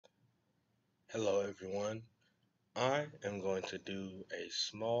Hello everyone, I am going to do a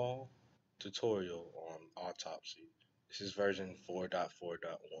small tutorial on Autopsy. This is version 4.4.1.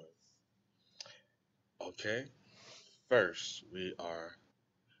 Okay, first we are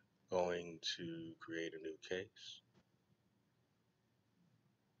going to create a new case.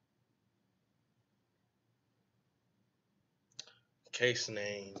 Case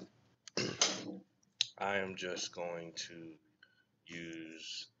name, I am just going to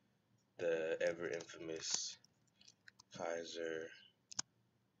use the ever infamous Kaiser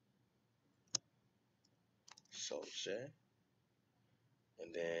Soche,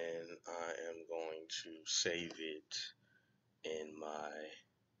 and then I am going to save it in my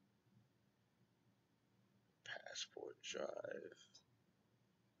passport drive,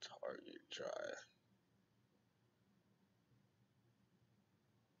 target drive.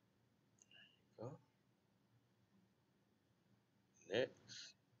 Oh, next.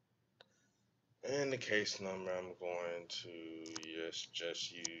 And the case number, I'm going to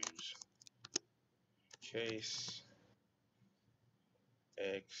just use case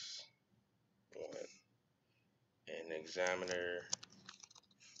X1 and examiner,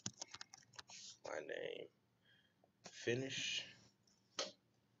 my name, finish.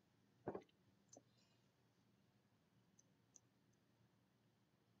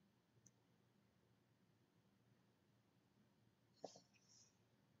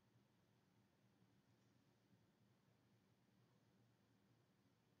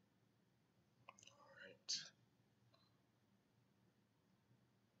 Right.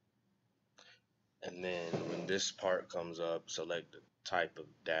 And then when this part comes up, select the type of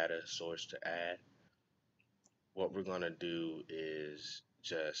data source to add. What we're going to do is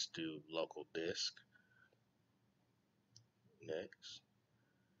just do local disk. Next.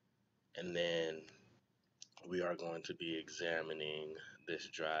 And then we are going to be examining this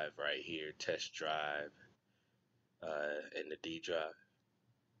drive right here, test drive, in the D drive,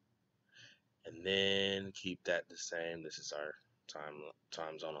 and then keep that the same. This is our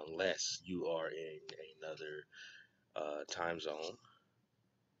time zone, unless you are in another time zone,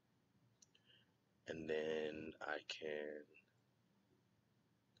 and then I can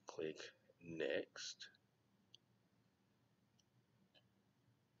click next,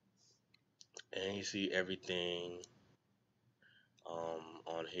 and you see everything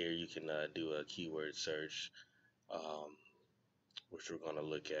on here. You can do a keyword search, which we're going to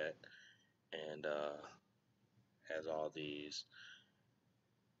look at, and has all these.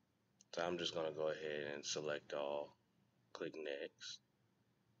 So I'm just going to go ahead and select all, click next.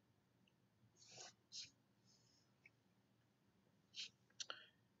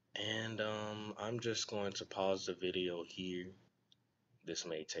 And I'm just going to pause the video here. This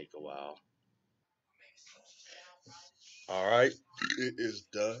may take a while. Alright, it is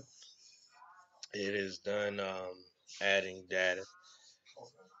done. It is done adding data.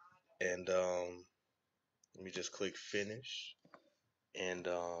 And let me just click finish. And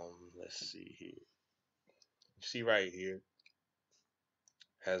let's see here. You see right here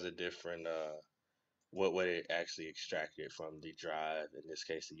has a different what it actually extracted from the drive, in this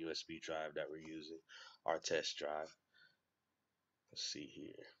case the USB drive that we're using, our test drive. Let's see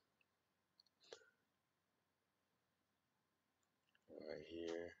here. Right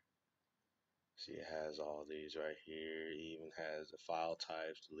here. See, it has all these right here. It even has the file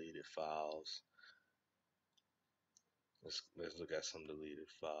types, deleted files. Let's look at some deleted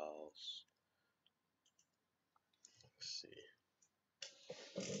files. Let's see.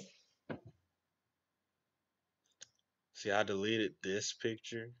 See, I deleted this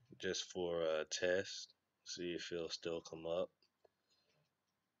picture just for a test. See if it'll still come up.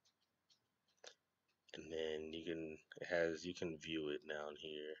 And then you can view it down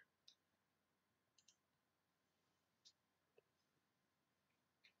here.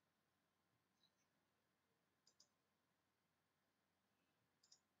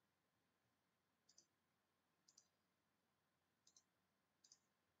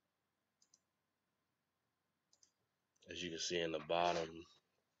 As you can see in the bottom,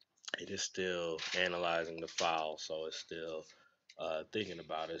 it is still analyzing the file, so it's still thinking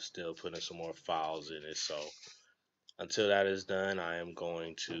about it, still putting some more files in it. So until that is done, I am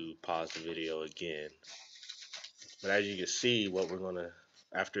going to pause the video again. But as you can see, what we're gonna,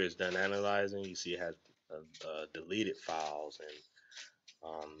 after it's done analyzing, you see it has deleted files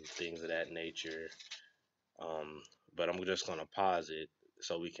and things of that nature. But I'm just gonna pause it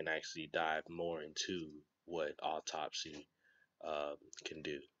so we can actually dive more into what Autopsy can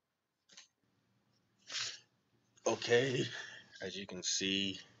do. Okay, as you can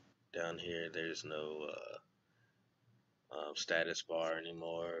see down here, there's no status bar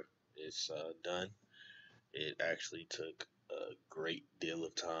anymore. it's done. It actually took a great deal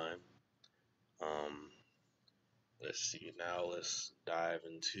of time. Um, let's see. Now let's dive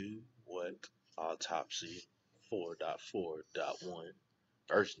into what Autopsy 4.4.1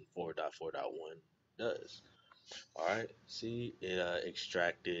 version 4.4.1 does. All right. See, it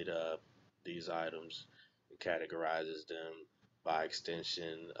extracted these items, it categorizes them by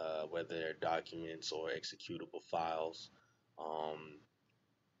extension, whether they're documents or executable files. Um,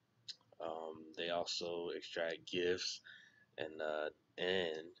 they also extract GIFs and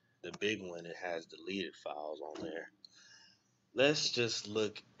the big one, it has deleted files on there. Let's just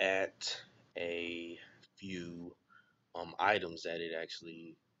look at a few items that it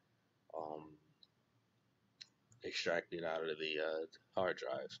actually um, extracted out of the hard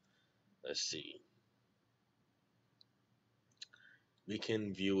drive. Let's see. We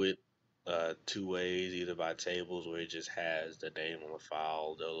can view it two ways, either by tables where it just has the name on the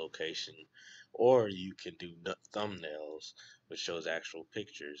file, the location, or you can do thumbnails, which shows actual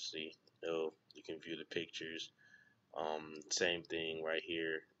pictures. See, you can view the pictures. Same thing right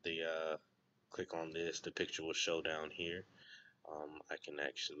here. The click on this, the picture will show down here. I can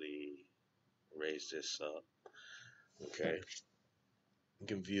actually raise this up. Okay, you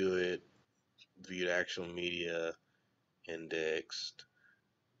can view it, view the actual media indexed.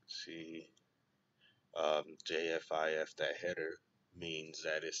 See, JFIF, that header means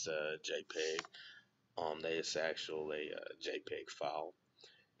that it's a JPEG. That it's actually a JPEG file,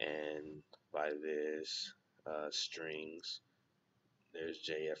 and by this strings, there's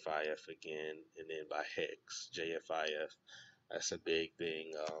JFIF again, and then by hex, JFIF. That's a big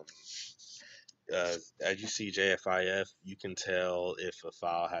thing. As you see JFIF, you can tell if a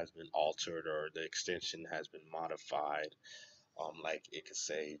file has been altered or the extension has been modified. Like it could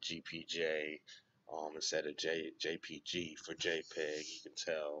say GPJ instead of JPG for JPEG. You can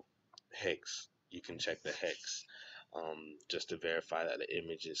tell hex. You can check the hex just to verify that the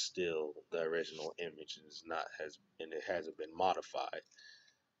image is still the original image and is not has and it hasn't been modified.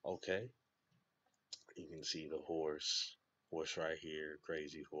 Okay, you can see the horse right here,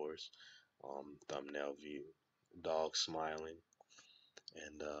 crazy horse. Thumbnail view, dog smiling,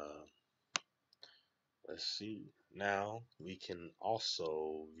 and let's see. Now we can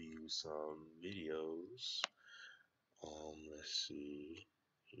also view some videos. Let's see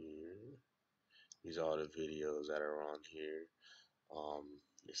here. These are all the videos that are on here. Um,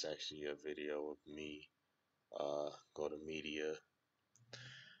 it's actually a video of me. Go to media.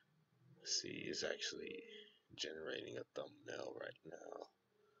 Let's see, it's actually generating a thumbnail right now.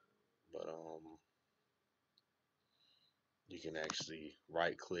 But you can actually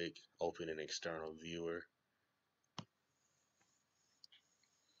right click, open an external viewer.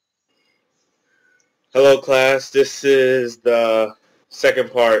 Hello, class. This is the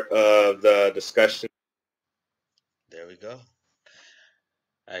second part of the discussion. There we go.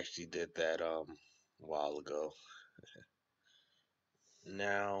 I actually did that a while ago.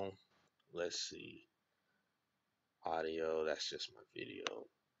 Now, let's see. Audio, that's just my video.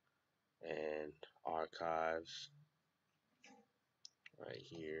 And archives right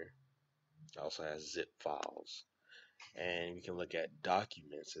here. It also has zip files. And we can look at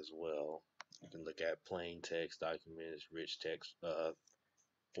documents as well. You can look at plain text documents, rich text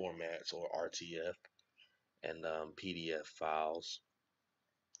formats, or RTF, and PDF files.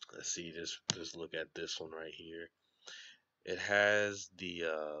 Let's see, just look at this one right here. It has the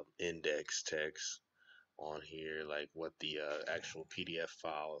index text on here, like what the actual PDF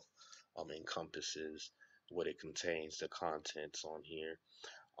file encompasses, what it contains, the contents on here.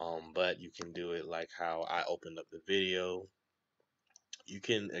 But you can do it like how I opened up the video. You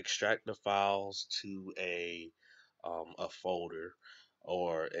can extract the files to a folder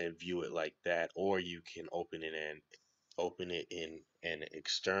or and view it like that, or you can open it in an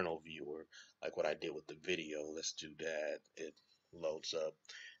external viewer, like what I did with the video. Let's do that. It loads up.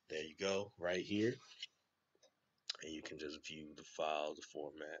 There you go, right here, and you can just view the files, the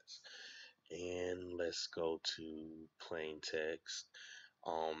formats. And let's go to plain text.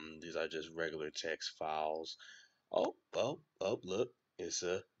 These are just regular text files. Oh, look, it's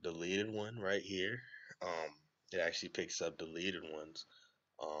a deleted one right here. It actually picks up deleted ones.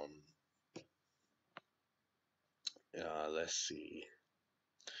 Um, let's see.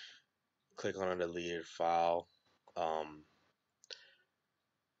 Click on a deleted file. Um,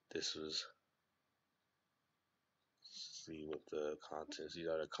 this was, see what the contents. These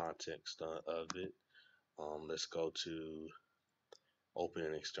are the contents of it. Let's go to open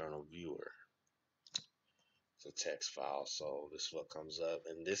an external viewer. It's a text file, so this is what comes up,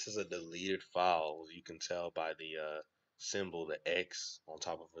 and this is a deleted file. You can tell by the symbol, the X on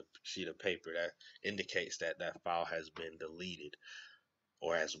top of a sheet of paper, that indicates that that file has been deleted,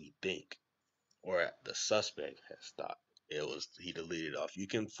 or as we think, or the suspect has thought he deleted off. You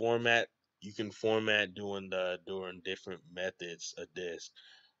can format during different methods of this.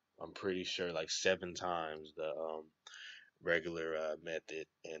 I'm pretty sure like 7 times the regular method,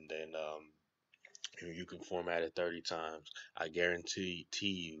 and then you can format it 30 times. I guarantee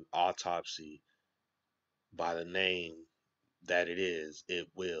you, Autopsy, by the name that it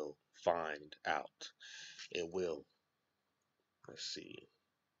will find out. It will. Let's see.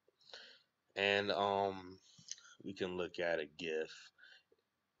 And we can look at a GIF.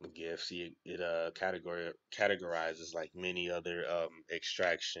 A GIF, see it categorizes like many other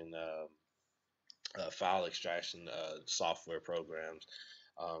extraction file extraction software programs.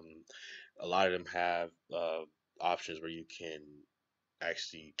 Um, a lot of them have options where you can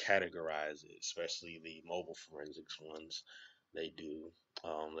actually categorize it, especially the mobile forensics ones. They do.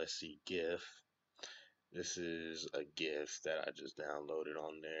 Let's see, GIF. This is a GIF that I just downloaded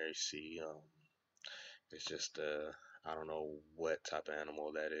on there. You see, it's just I don't know what type of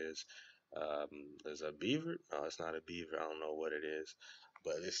animal that is. There's a beaver. No, it's not a beaver. I don't know what it is,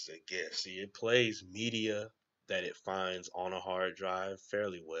 but it's a GIF. See, it plays media that it finds on a hard drive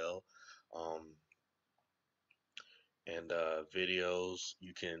fairly well. Um, and videos,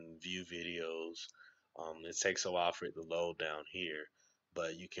 you can view videos. It takes a while for it to load down here,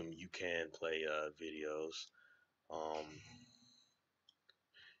 but you can play videos, um,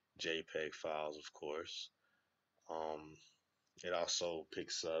 JPEG files, of course. Um, it also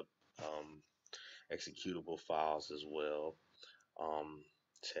picks up executable files as well. Um,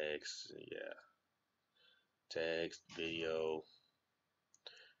 text, yeah, text, video,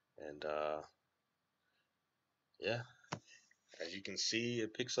 and yeah. As you can see,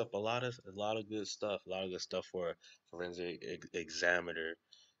 it picks up a lot of good stuff. A lot of good stuff for a forensic examiner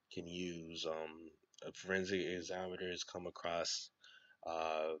can use. A forensic examiner has come across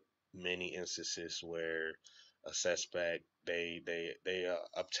uh, many instances where a suspect they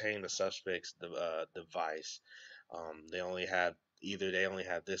obtain the suspect's device. They only have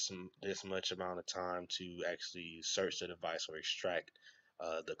this much amount of time to actually search the device or extract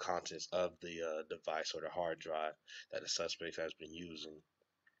the contents of the device or the hard drive that the suspect has been using.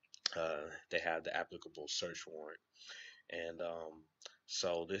 They have the applicable search warrant. And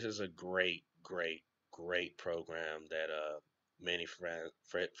so this is a great program that many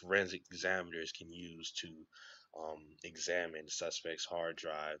forensic examiners can use to examine suspects' hard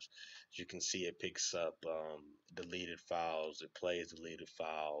drives. As you can see, it picks up deleted files. It plays deleted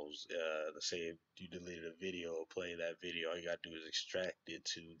files. Let's say if you deleted a video, or play that video. All you gotta do is extract it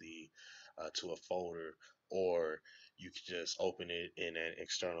to a folder, or you can just open it in an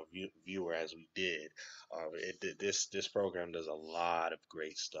external viewer, as we did. This program does a lot of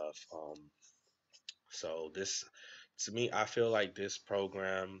great stuff. So this, to me, I feel like this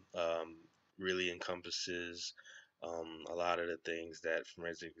program really encompasses a lot of the things that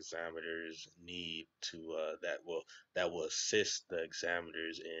forensic examiners need to that will assist the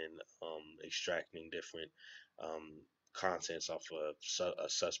examiners in extracting different um, contents off of a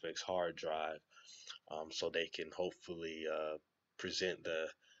suspect's hard drive, so they can hopefully present the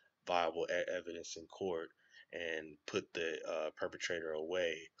viable evidence in court and put the perpetrator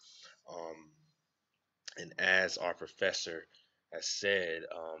away. Um, and as our professor has said,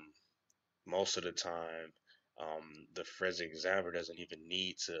 most of the time, the forensic examiner doesn't even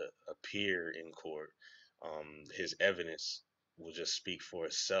need to appear in court. His evidence will just speak for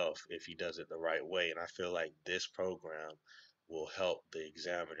itself if he does it the right way. And I feel like this program will help the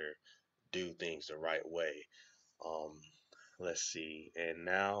examiner do things the right way. Um, let's see. And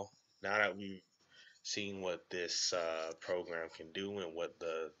now that we've seen what this program can do and what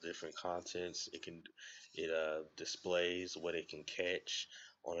the different contents it displays, what it can catch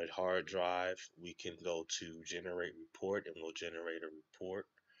on a hard drive, we can go to generate report, and we'll generate a report.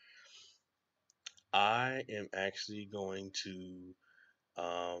 I am actually going to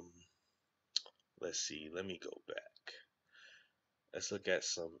um, let's see, let me go back. Let's look at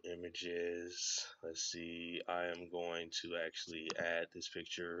some images. Let's see, I am going to actually add this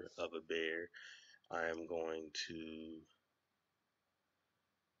picture of a bear. I am going to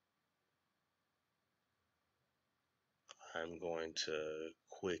I'm going to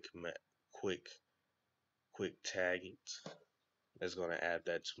quick quick tag it. That's going to add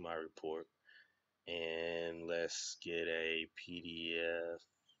that to my report. And let's get a PDF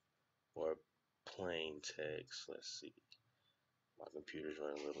or plain text. Let's see. My computer's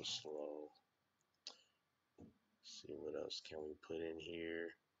running a little slow. Let's see, what else can we put in here?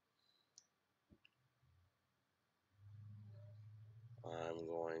 I'm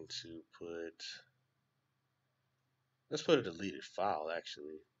going to let's put a deleted file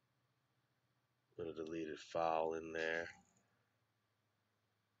actually. Put a deleted file in there.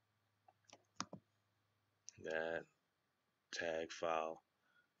 That tag file,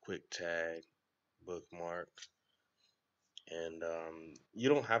 quick tag, bookmark. And you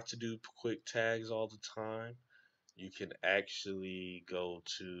don't have to do quick tags all the time. You can actually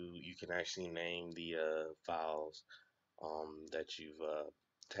you can actually name the files that you've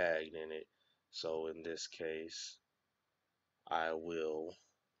tagged in it. So in this case, I will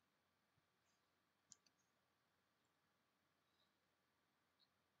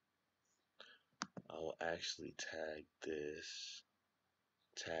actually tag this,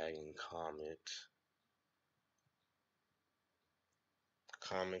 tag and comment.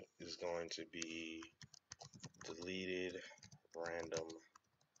 Comment is going to be deleted random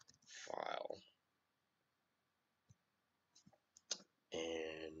file.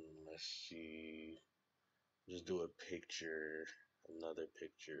 And let's see, just do a picture, another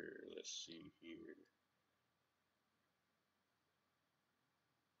picture. Let's see here.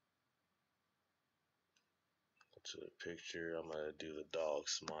 To the picture, I'm gonna do the dog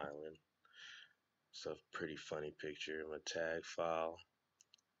smiling. It's a pretty funny picture. I'm gonna tag file,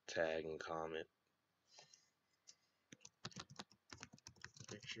 tag and comment.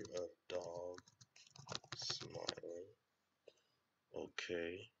 Picture of dog smiling.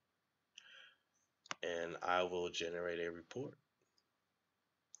 Okay. And I will generate a report.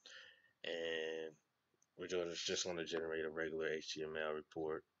 And we're just going to generate a regular HTML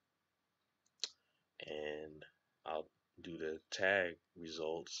report. And I'll do the tag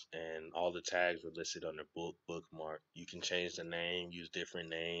results, and all the tags were listed under bookmark. You can change the name, use different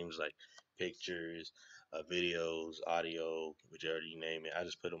names like pictures, videos, audio, whichever you name it. I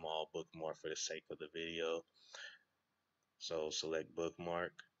just put them all bookmark for the sake of the video. So select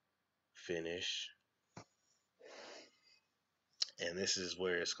bookmark, finish, and this is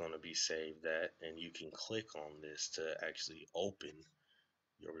where it's going to be saved at, and you can click on this to actually open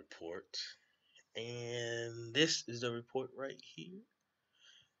your report. And this is the report right here.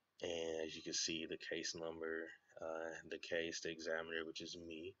 And as you can see, the case number, the case, the examiner, which is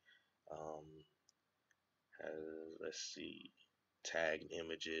me, has, let's see, tagged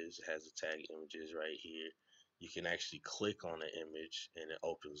images. It has the tagged images right here. You can actually click on the image and it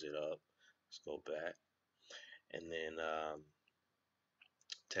opens it up. Let's go back. And then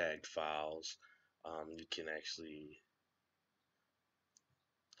tagged files. You can actually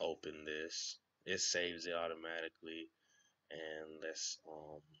open this. It saves it automatically. And that's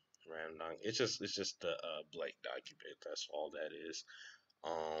random. It's just the blank document. That's all that is.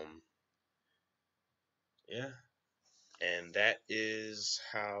 Yeah, and that is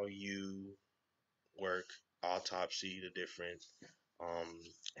how you work Autopsy. The different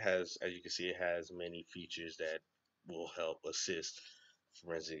has, as you can see, it has many features that will help assist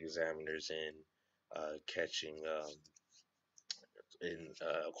forensic examiners in catching in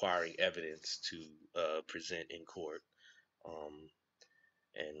acquiring evidence to present in court, um,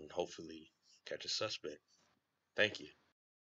 and hopefully catch a suspect. Thank you.